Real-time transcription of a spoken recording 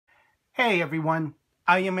Hey everyone,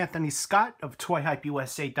 I am Anthony Scott of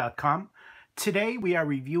ToyHypeUSA.com. Today we are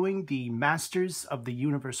reviewing the Masters of the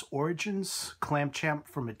Universe Origins Clam Champ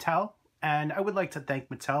for Mattel, and I would like to thank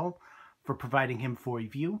Mattel for providing him for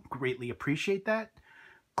review. Greatly appreciate that.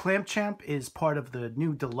 Clam Champ is part of the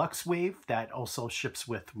new Deluxe wave that also ships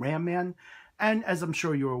with Ram Man, and as I'm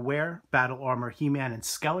sure you're aware, Battle Armor He-Man and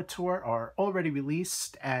Skeletor are already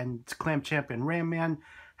released, and Clam Champ and Ram Man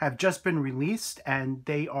have just been released and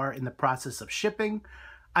they are in the process of shipping.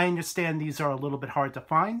 I understand these are a little bit hard to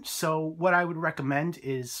find, so what I would recommend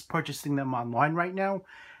is purchasing them online right now.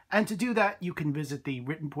 And to do that, you can visit the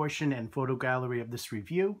written portion and photo gallery of this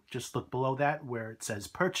review. Just look below that where it says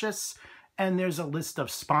purchase, and there's a list of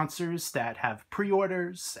sponsors that have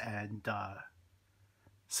pre-orders and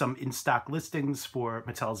some in-stock listings for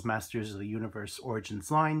Mattel's Masters of the Universe Origins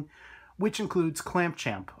line, which includes Clam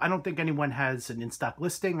Champ. I don't think anyone has an in-stock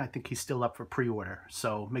listing. I think he's still up for pre-order,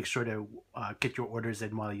 so make sure to get your orders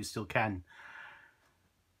in while you still can.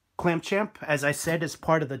 Clam Champ, as I said, is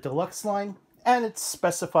part of the Deluxe line, and it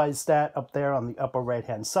specifies that up there on the upper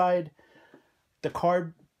right-hand side. The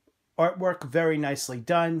card artwork, very nicely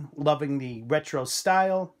done. Loving the retro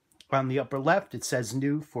style. On the upper left, it says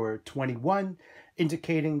new for 21,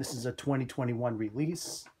 indicating this is a 2021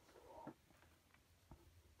 release.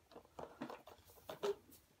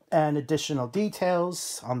 And additional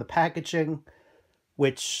details on the packaging,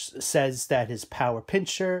 which says that his power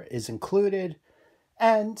pincher is included.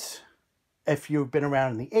 And if you've been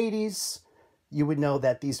around in the 80s, you would know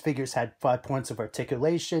that these figures had 5 points of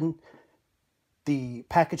articulation. The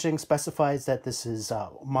packaging specifies that this is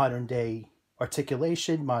modern day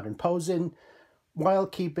articulation, modern posing, while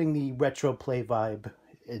keeping the retro play vibe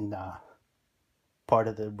in part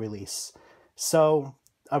of the release. So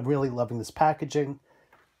I'm really loving this packaging.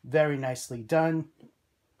 Very nicely done.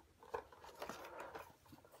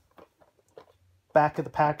 Back of the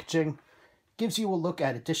packaging gives you a look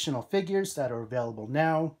at additional figures that are available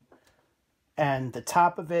now. And the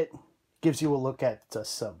top of it gives you a look at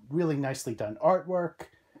some really nicely done artwork.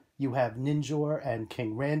 You have Ninjor and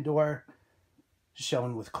King Randor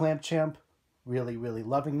shown with Clam Champ. Really, really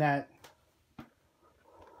loving that.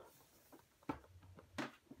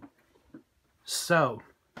 So,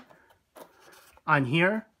 on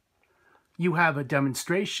here, you have a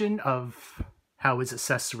demonstration of how his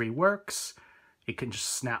accessory works. It can just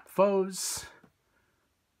snap foes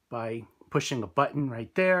by pushing a button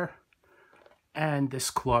right there, and this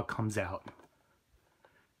claw comes out.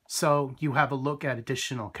 So you have a look at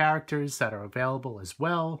additional characters that are available as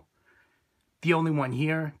well. The only one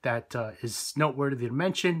here that is noteworthy to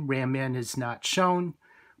mention, Ram Man, is not shown,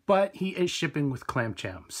 but he is shipping with Clam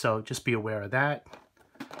Champ, so just be aware of that.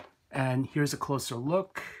 And here's a closer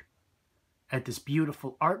look at this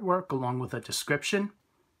beautiful artwork along with a description.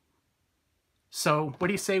 So what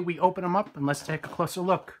do you say we open them up and let's take a closer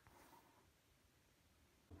look.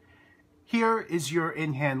 Here is your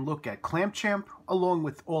in-hand look at Clam Champ along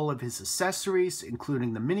with all of his accessories,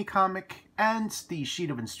 including the mini comic and the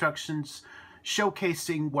sheet of instructions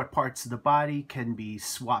showcasing what parts of the body can be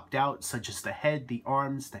swapped out, such as the head, the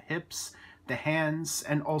arms, the hips, the hands,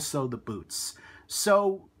 and also the boots.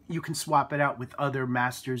 So you can swap it out with other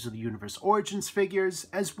Masters of the Universe Origins figures,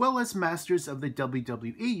 as well as Masters of the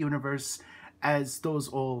WWE Universe, as those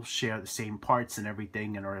all share the same parts and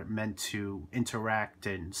everything and are meant to interact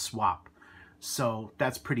and swap. So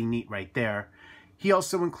that's pretty neat right there. He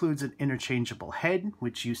also includes an interchangeable head,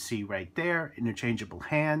 which you see right there, interchangeable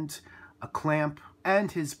hand, a clamp,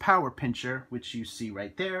 and his power pincher, which you see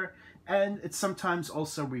right there, and it's sometimes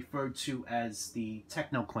also referred to as the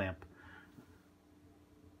Techno Clamp.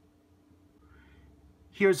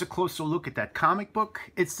 Here's a closer look at that comic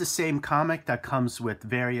book. It's the same comic that comes with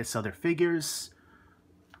various other figures.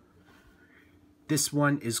 This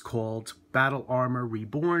one is called Battle Armor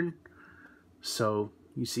Reborn. So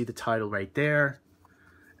you see the title right there.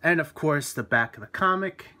 And of course, the back of the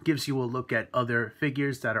comic gives you a look at other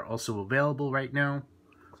figures that are also available right now.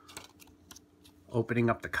 Opening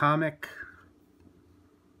up the comic.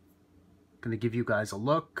 Gonna give you guys a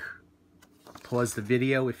look. Pause the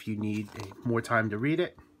video if you need more time to read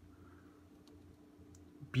it.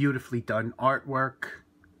 Beautifully done artwork.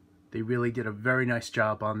 They really did a very nice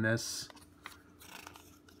job on this.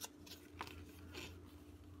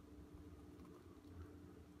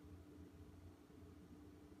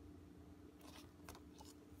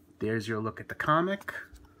 There's your look at the comic.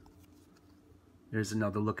 There's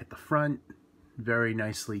another look at the front. Very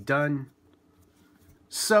nicely done.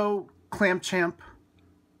 So, Clam Champ,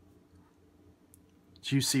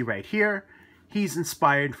 as you see right here, he's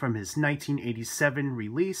inspired from his 1987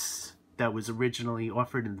 release that was originally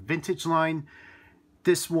offered in the vintage line.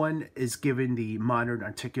 This one is given the modern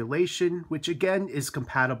articulation, which again is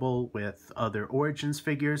compatible with other Origins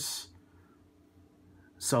figures.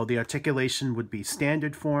 So the articulation would be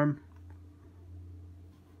standard form.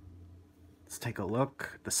 Let's take a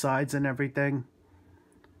look at the sides and everything.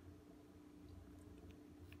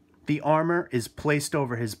 The armor is placed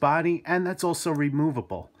over his body, and that's also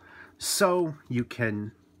removable. So you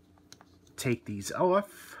can take these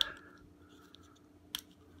off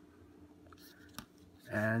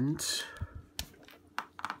and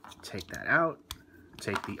take that out,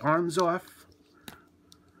 take the arms off.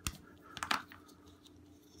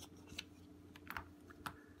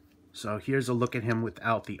 So here's a look at him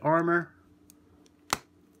without the armor.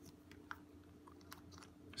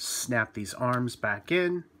 Snap these arms back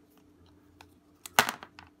in.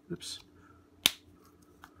 Oops.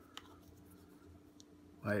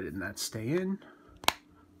 Why didn't that stay in?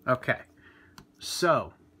 Okay,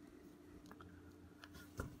 so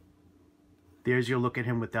there's your look at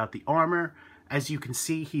him without the armor. As you can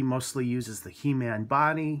see, he mostly uses the He-Man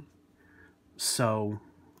body,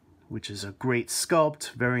 which is a great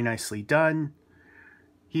sculpt, very nicely done.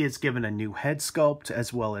 He is given a new head sculpt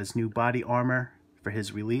as well as new body armor for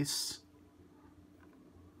his release.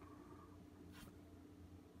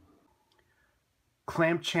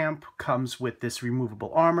 Clamp comes with this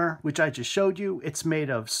removable armor, which I just showed you. It's made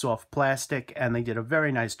of soft plastic, and they did a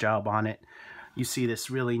very nice job on it. You see this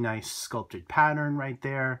really nice sculpted pattern right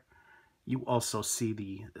there. You also see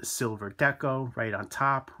the silver deco right on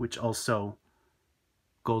top, which also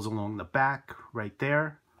goes along the back right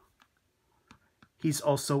there. He's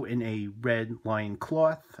also in a red lion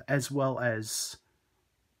cloth, as well as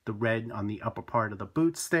the red on the upper part of the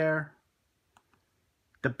boots there.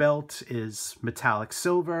 The belt is metallic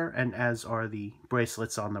silver, and as are the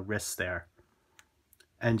bracelets on the wrists there.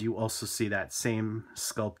 And you also see that same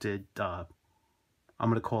sculpted, I'm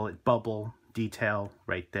going to call it bubble detail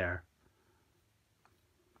right there.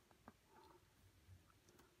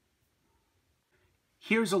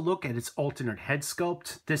 Here's a look at its alternate head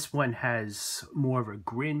sculpt. This one has more of a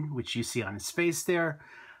grin, which you see on his face there.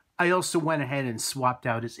 I also went ahead and swapped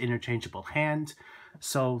out his interchangeable hand.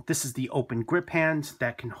 So this is the open grip hand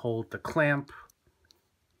that can hold the clamp,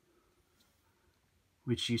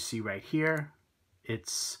 which you see right here.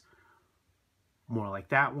 It's more like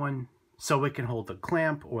that one. So it can hold the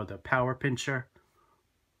clamp or the power pincher.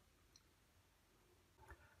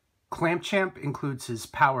 Clamp includes his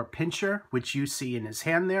power pincher, which you see in his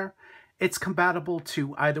hand there. It's compatible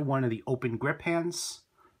to either one of the open grip hands.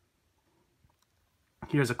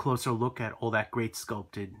 Here's a closer look at all that great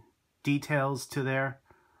sculpted details to there.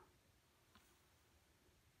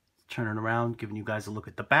 Turn it around, giving you guys a look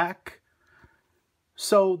at the back.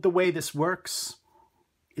 So the way this works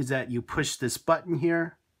is that you push this button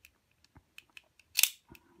here,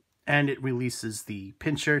 and it releases the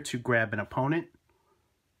pincher to grab an opponent.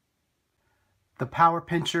 The power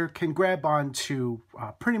pincher can grab onto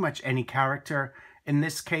pretty much any character. In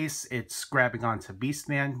this case, it's grabbing onto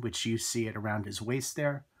Beastman, which you see it around his waist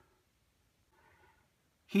there.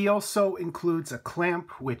 He also includes a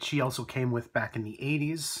clamp, which he also came with back in the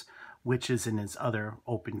 80s, which is in his other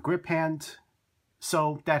open grip hand.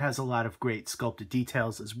 So that has a lot of great sculpted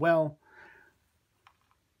details as well.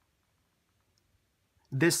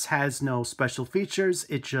 This has no special features,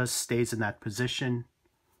 it just stays in that position.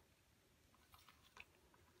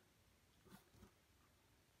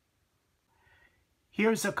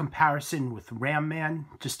 Here's a comparison with Ram Man,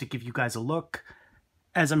 just to give you guys a look.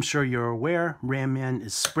 As I'm sure you're aware, Ram Man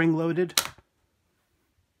is spring-loaded.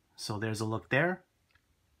 So there's a look there.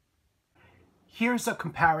 Here's a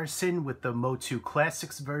comparison with the Motu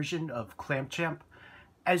Classics version of Clamp.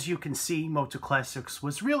 As you can see, Motu Classics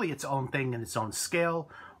was really its own thing in its own scale.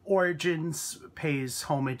 Origins pays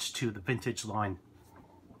homage to the vintage line.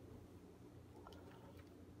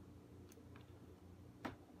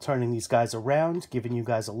 Turning these guys around, giving you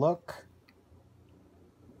guys a look.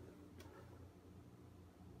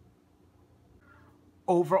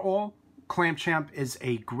 Overall, Clamp is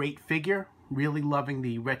a great figure. Really loving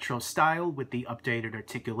the retro style with the updated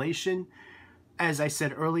articulation. As I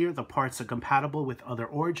said earlier, the parts are compatible with other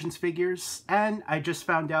Origins figures, and I just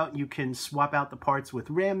found out you can swap out the parts with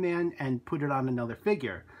Ram Man and put it on another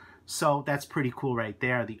figure. So that's pretty cool right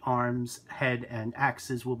there. The arms, head, and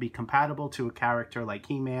axes will be compatible to a character like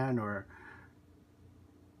He-Man or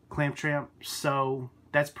Clamp. So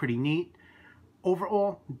that's pretty neat.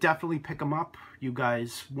 Overall, definitely pick him up. You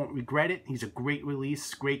guys won't regret it. He's a great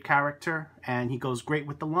release, great character, and he goes great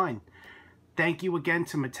with the line. Thank you again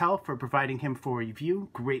to Mattel for providing him for a review.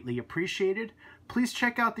 Greatly appreciated. Please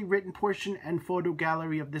check out the written portion and photo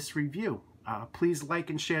gallery of this review. Please like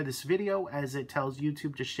and share this video as it tells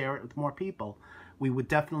YouTube to share it with more people. We would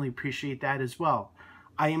definitely appreciate that as well.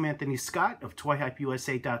 I am Anthony Scott of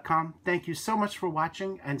ToyHypeUSA.com. Thank you so much for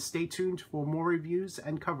watching and stay tuned for more reviews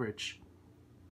and coverage.